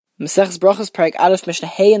Maseches Brachos, Perek Aleph, Mishnah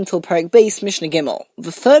Hey until Perek Beis, Mishnah Gimel.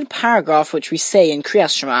 The third paragraph which we say in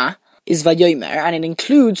Kriyas Shema is Vayomer, and it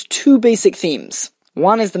includes two basic themes.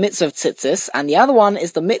 One is the mitzvah of tzitzis, and the other one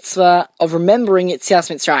is the mitzvah of remembering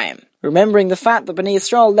Yetzias Mitzrayim, remembering the fact that Bnei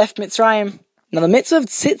Yisrael left Mitzrayim. Now the mitzvah of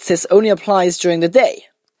tzitzis only applies during the day,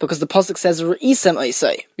 because the pasuk says Re'isem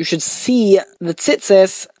Oisei. You should see the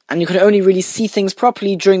tzitzis, and you can only really see things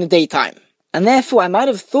properly during the daytime. And therefore I might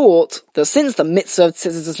have thought that since the mitzvah of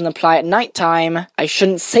tzitzis doesn't apply at night time, I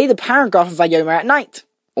shouldn't say the paragraph of Vayomer at night.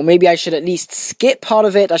 Or maybe I should at least skip part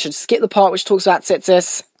of it. I should skip the part which talks about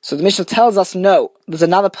tzitzis. So the Mishnah tells us no, there's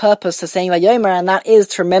another purpose to saying Vayomer, and that is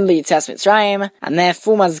to remember Yetzias Mitzrayim, and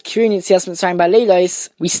therefore Mazkirin Yetzias Mitzrayim by Leilos,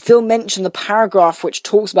 we still mention the paragraph which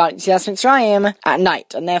talks about Yetzias Mitzrayim at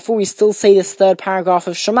night, and therefore we still say this third paragraph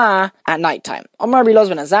of Shema at night time. Omar Rabbi Elazar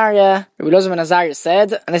ben Azariah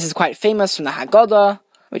said, and this is quite famous from the Haggadah,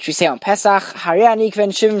 which we say on Pesach, Harei ani kven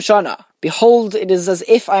shivim shana. Behold, it is as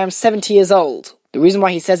if I am 70 years old. The reason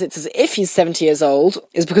why he says it's as if he's 70 years old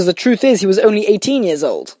is because the truth is he was only 18 years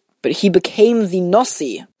old. But he became the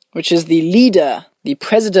Nasi, which is the leader, the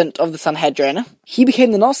president of the Sanhedrin. He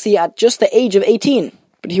became the Nasi at just the age of 18.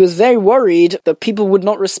 But he was very worried that people would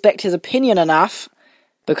not respect his opinion enough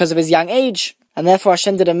because of his young age. And therefore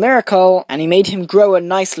Hashem did a miracle, and he made him grow a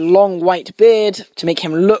nice long white beard to make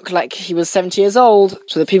him look like he was 70 years old,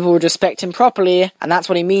 so that people would respect him properly. And that's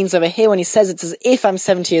what he means over here when he says it's as if I'm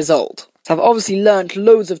 70 years old. So I've obviously learnt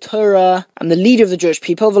loads of Torah. I'm the leader of the Jewish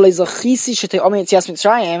people. I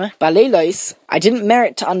didn't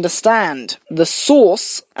merit to understand the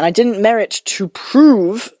source, and I didn't merit to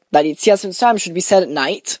prove that Yetzias Mitzrayim should be said at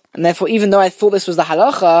night. And therefore, even though I thought this was the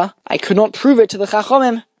halacha, I could not prove it to the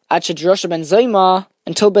Chachomim.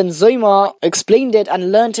 Until Ben Zoyma explained it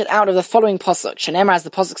and learnt it out of the following pasuk. Shenemar, as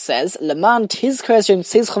the pasuk says, Leman tizkar es yom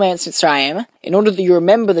tzizchom eretz Mitzrayim, in order that you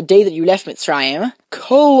remember the day that you left Mitzrayim,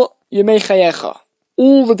 kol yemei chayecha,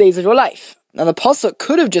 all the days of your life. Now the pasuk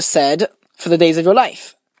could have just said, for the days of your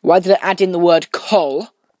life. Why did it add in the word kol,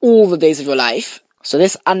 all the days of your life? So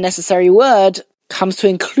this unnecessary word comes to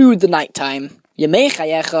include the night time. Yemei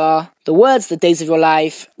chayecha, the words, the days of your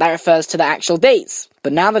life, that refers to the actual days.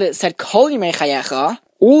 But now that it said kol yemei chayecha,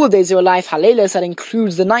 all the days of your life, halelos, that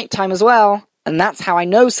includes the night time as well. And that's how I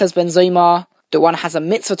know, says Ben Zoyma, that one has a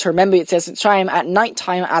mitzvah to remember Yetzias Mitzrayim at night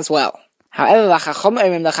time as well. However, the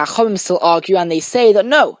Chachomim still argue, and they say that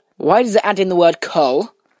no, why does it add in the word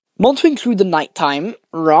kol? Not to include the night time,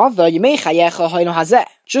 rather, yemei chayecha hoino hazeh.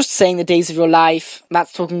 Just saying the days of your life,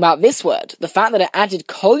 that's talking about this word. The fact that it added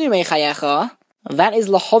kol yemei chayecha, that is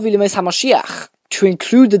lahovi l'mos haMashiach. To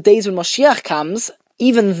include the days when Mashiach comes,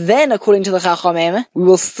 even then, according to the Chachomim, we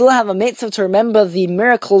will still have a mitzvah to remember the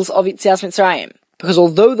miracles of Yetzias Mitzrayim. Because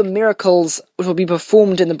although the miracles which will be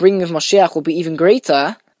performed in the bringing of Mashiach will be even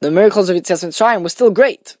greater, the miracles of Yetzias Mitzrayim were still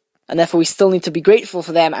great. And therefore we still need to be grateful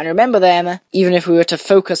for them and remember them. Even if we were to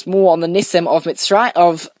focus more on the Nisim of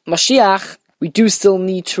Mashiach, we do still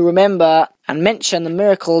need to remember and mention the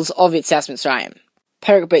miracles of Yetzias Mitzrayim.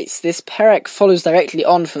 Perek Beis. This Perek follows directly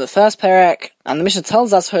on from the first Perek, and the Mishnah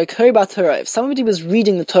tells us, if somebody was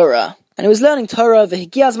reading the Torah, and he was learning Torah,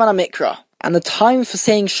 v'higia zman hamikra, and the time for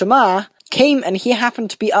saying Shema came, and he happened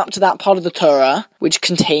to be up to that part of the Torah, which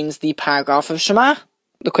contains the paragraph of Shema.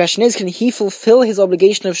 The question is, can he fulfill his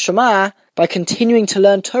obligation of Shema by continuing to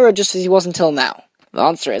learn Torah just as he was until now? The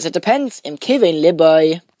answer is, it depends. Im kivein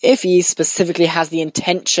liboy, if he specifically has the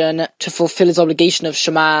intention to fulfill his obligation of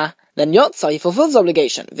Shema, then Yotzah, he fulfills his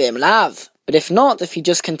obligation. V'im lav. But if not, if he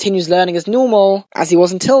just continues learning as normal, as he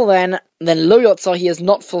was until then Lo Yotzah, he has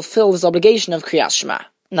not fulfilled his obligation of Kriyas Shema.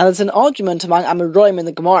 Now there's an argument among Amoraim in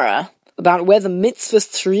the Gemara about whether mitzvahs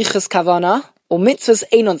tzrichas kavana or mitzvahs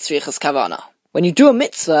einon tzrichas kavana. When you do a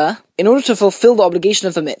mitzvah, in order to fulfill the obligation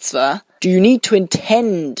of the mitzvah, do you need to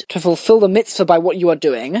intend to fulfill the mitzvah by what you are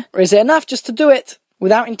doing? Or is it enough just to do it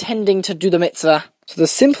without intending to do the mitzvah? So the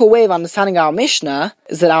simple way of understanding our Mishnah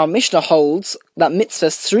is that our Mishnah holds that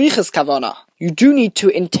mitzvahs tzrichas kavana. You do need to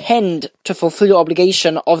intend to fulfill your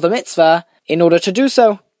obligation of the mitzvah in order to do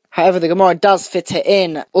so. However, the Gemara does fit it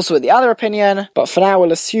in also with the other opinion, but for now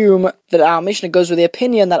we'll assume that our Mishnah goes with the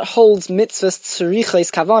opinion that holds mitzvahs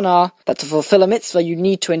tzrichas kavana, that to fulfill a mitzvah you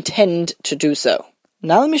need to intend to do so.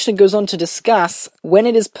 Now the Mishnah goes on to discuss when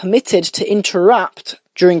it is permitted to interrupt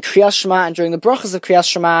during Kriyas Shema and during the brachas of Kriyas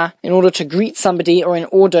Shema in order to greet somebody or in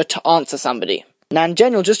order to answer somebody. Now in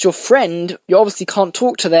general, just your friend, you obviously can't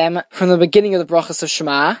talk to them from the beginning of the brachas of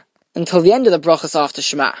Shema until the end of the brachas after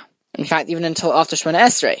Shema. In fact, even until after Shemona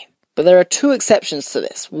Esrei. But there are two exceptions to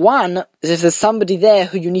this. One is if there's somebody there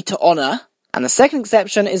who you need to honor, And the second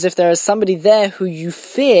exception is if there is somebody there who you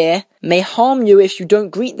fear may harm you if you don't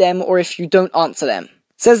greet them or if you don't answer them.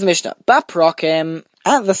 Says the Mishnah, Baprakim,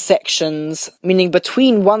 at the sections, meaning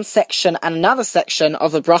between one section and another section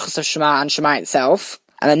of the brachas of Shema and Shema itself,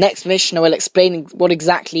 and the next Mishnah will explain what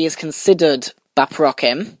exactly is considered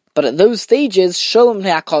Baprakim. But at those stages, Sholem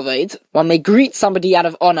Ne'akoved, one may greet somebody out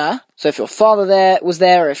of honor. So if your father was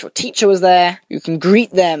there, or if your teacher was there, you can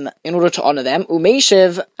greet them in order to honor them.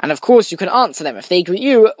 Umeishiv, and of course you can answer them. If they greet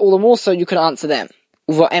you, all the more so you can answer them.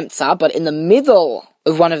 Uvo Emtza, but in the middle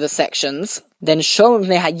of one of the sections, then Sholem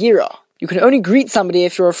Ne'hayira. You can only greet somebody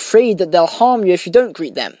if you're afraid that they'll harm you if you don't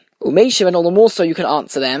greet them. Umeishiv, and all the more so you can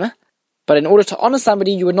answer them. But in order to honor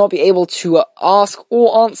somebody, you would not be able to ask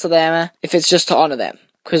or answer them if it's just to honor them.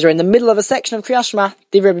 Because you're in the middle of a section of Kriyas Shema.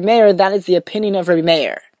 The Rabbi Meir, that is the opinion of Rabbi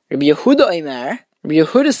Meir. Rabbi Yehuda Omer, Rabbi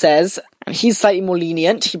Yehuda says, and he's slightly more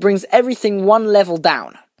lenient, he brings everything one level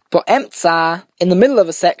down. But Emtza, in the middle of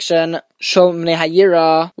a section, Sholem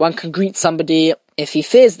Ne'hayira, one can greet somebody if he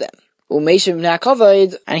fears them. Umeishiv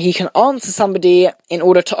Ne'akovod, and he can answer somebody in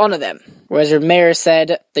order to honor them. Whereas Rabbi Meir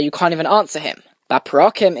said that you can't even answer him.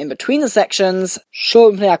 Baparakim, in between the sections,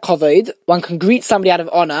 Sholem Ne'akovod, one can greet somebody out of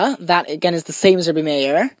honor. That again is the same as Rabbi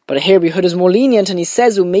Meir. But here Rabbi Yehuda is more lenient and he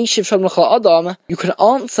says, Umeishiv Sholem L'chol Adam, you can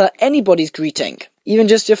answer anybody's greeting, even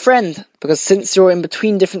just your friend. Because since you're in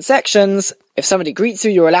between different sections, if somebody greets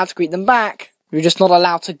you, you're allowed to greet them back. You're just not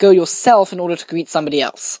allowed to go yourself in order to greet somebody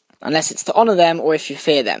else, unless it's to honor them or if you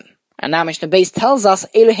fear them. And now Mishnah Beis tells us,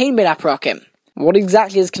 Elohein ben Aparakim, what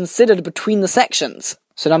exactly is considered between the sections.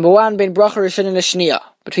 So number one, bein bracha rishonin l'shniya,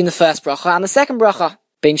 between the first bracha and the second bracha.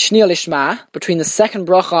 Bein shniya l'shma, between the second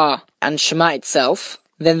bracha and Shema itself.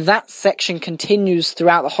 Then that section continues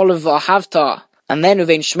throughout the whole of V'ahavta. And then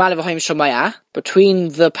uvein Shema le'v'hoyim shomaya, between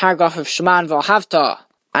the paragraph of Shema and V'ahavta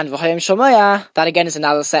and V'hoyim shomaya, that again is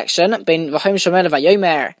another section. Bein v'hoyim shomaya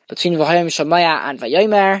le'vayomer, between V'hoyim shomaya and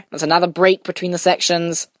Vayomer, there's another break between the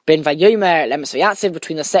sections. Bein Vayomer le'emes v'yatziv,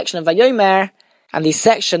 between the section of Vayomer and the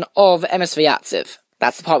section of emes v'yatziv.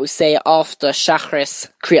 That's the part we say after Shachris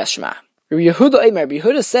Kriyas Shema. Rabbi Yehuda Omer, Rabbi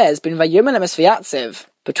Yehuda says, "Bin Vayomer emes v'yatziv,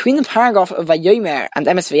 between the paragraph of Vayomer and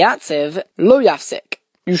emes v'yatziv, lo yafsik.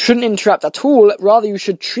 You shouldn't interrupt at all, rather you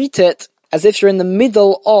should treat it as if you're in the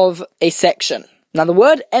middle of a section." Now the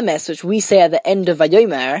word emes, which we say at the end of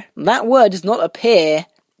Vayomer, that word does not appear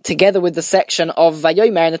together with the section of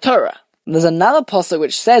Vayomer in the Torah. There's another pasuk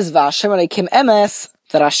which says, V'Hashem Elokim emes,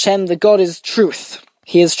 that Hashem, the God, is truth.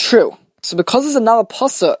 He is true. So because there's another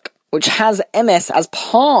pasuk which has emes as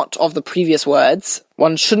part of the previous words,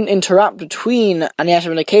 one shouldn't interrupt between Ani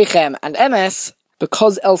Hashem Elokechem and emes,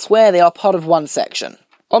 because elsewhere they are part of one section.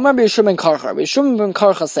 Omar B'Yishum ben Karcha, B'Yishum ben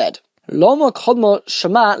Karcha said, Loma kodmo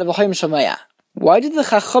Shema leV'hoyim shomaya. Why did the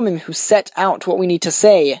Chachamim who set out what we need to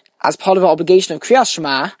say as part of our obligation of Kriyas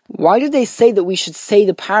Shema, why did they say that we should say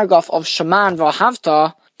the paragraph of Shema and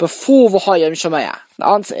V'ahavta before V'hoyim shomaya? The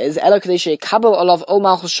answer is, Elo kadei she'yekabel olav ol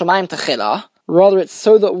malchus shamayim techila. Rather, it's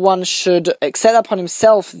so that one should accept upon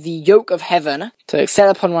himself the yoke of heaven, to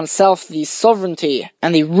accept upon oneself the sovereignty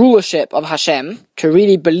and the rulership of Hashem, to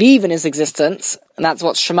really believe in his existence, and that's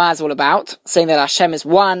what Shema is all about, saying that Hashem is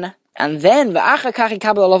one, and then v'achar kach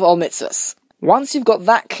yekabel olav ol mitzvos. Once you've got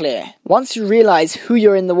that clear, once you realize who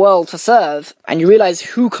you're in the world to serve, and you realize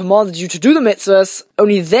who commanded you to do the mitzvahs,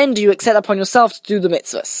 only then do you accept upon yourself to do the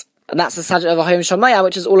mitzvahs. And that's the subject of V'hoyim shomaya,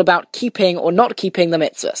 which is all about keeping or not keeping the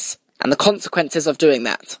mitzvahs, and the consequences of doing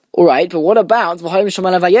that. Alright, but what about V'hoyim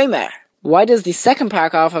shomaya Vayomer? Why does the second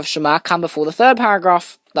paragraph of Shema come before the third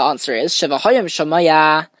paragraph? The answer is, Shev'hoyim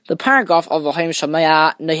shomaya, the paragraph of V'hoyim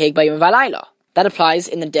shomaya noheg bayom v'layla. That applies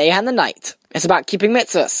in the day and the night. It's about keeping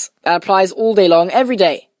mitzvahs. That applies all day long, every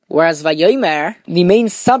day. Whereas Vayomer, the main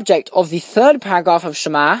subject of the third paragraph of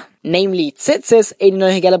Shema, namely tzitzis ein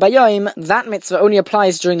noheg ela bayom, that mitzvah only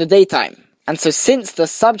applies during the daytime. And so since the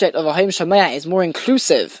subject of V'hoyim shomaya is more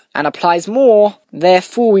inclusive and applies more,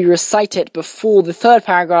 therefore we recite it before the third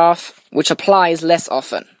paragraph, which applies less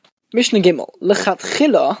often. Mishnah Gimel,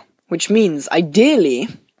 lechatchila, which means ideally,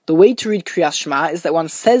 the way to read Kriyas Shema is that one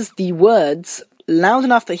says the words loud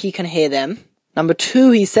enough that he can hear them. Number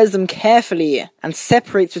two, he says them carefully and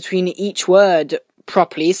separates between each word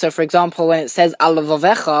properly. So for example, when it says al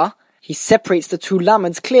levavecha, he separates the two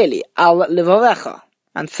lameds clearly, al levavecha.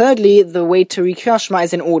 And thirdly, the way to read Kriyas Shema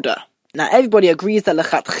is in order. Now everybody agrees that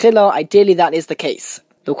lechatchila, ideally that is the case.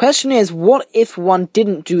 The question is, what if one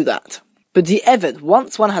didn't do that? But the Eved,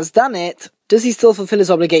 once one has done it, does he still fulfill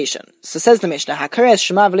his obligation? So says the Mishnah, Hakores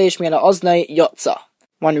Shema v'lo yishmi ela oznoi yotza.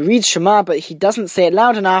 One reads Shema, but he doesn't say it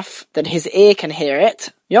loud enough that his ear can hear it.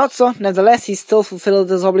 Yotza, nevertheless, he still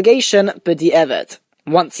fulfilled his obligation, but the Eved,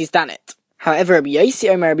 once he's done it. However, Rabbi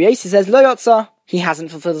Yossi says, Lo yotza, he hasn't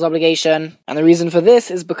fulfilled his obligation. And the reason for this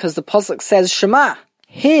is because the pasuk says, Shema,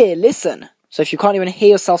 hear, listen. So if you can't even hear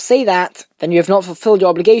yourself say that, then you have not fulfilled your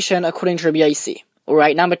obligation according to Rabbi Yossi.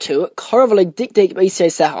 Alright, number 2,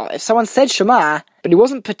 if someone said Shema, but he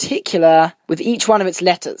wasn't particular with each one of its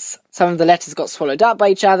letters. Some of the letters got swallowed up by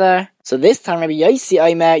each other. So this time Rabbi Yossi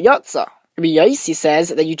Omer Yotza. Rabbi Yossi says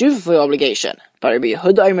that you do fulfill your obligation. But Rabbi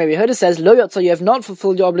Yehuda says, Lo Yotza, you have not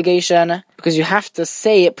fulfilled your obligation, because you have to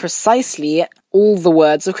say precisely all the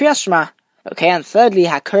words of Kriyas Shema. Okay, and thirdly,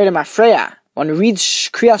 Hakodim Afreya. One reads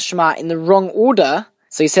Kriyas Shema in the wrong order,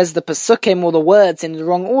 so he says the Pesukim or the words in the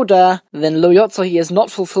wrong order, then Lo Yotza, he has not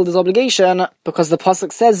fulfilled his obligation, because the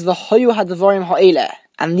Pasuk says, V'hoyu hadvarim ha'eleh,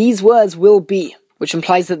 and these words will be, which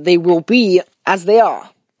implies that they will be as they are.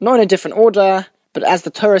 Not in a different order, but as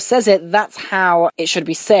the Torah says it, that's how it should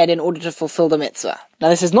be said in order to fulfill the mitzvah. Now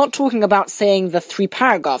this is not talking about saying the 3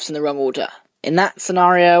 paragraphs in the wrong order. In that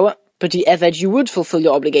scenario, B'di Eved, you would fulfill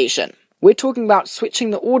your obligation. We're talking about switching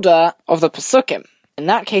the order of the Pesukim. In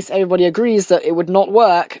that case, everybody agrees that it would not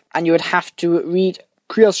work, and you would have to read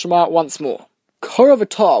Kriyas Shema once more.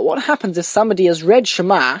 Koravatah, what happens if somebody has read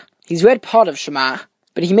Shema, he's read part of Shema,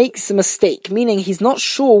 but he makes a mistake, meaning he's not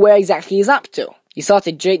sure where exactly he's up to. He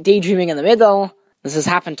started daydreaming in the middle, this has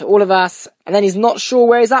happened to all of us, and then he's not sure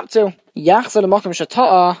where he's up to.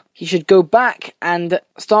 He should go back and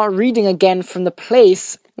start reading again from the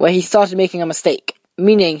place where he started making a mistake.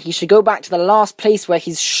 Meaning, he should go back to the last place where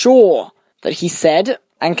he's sure that he said,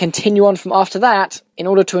 and continue on from after that, in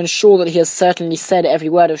order to ensure that he has certainly said every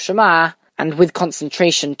word of Shema, and with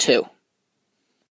concentration too.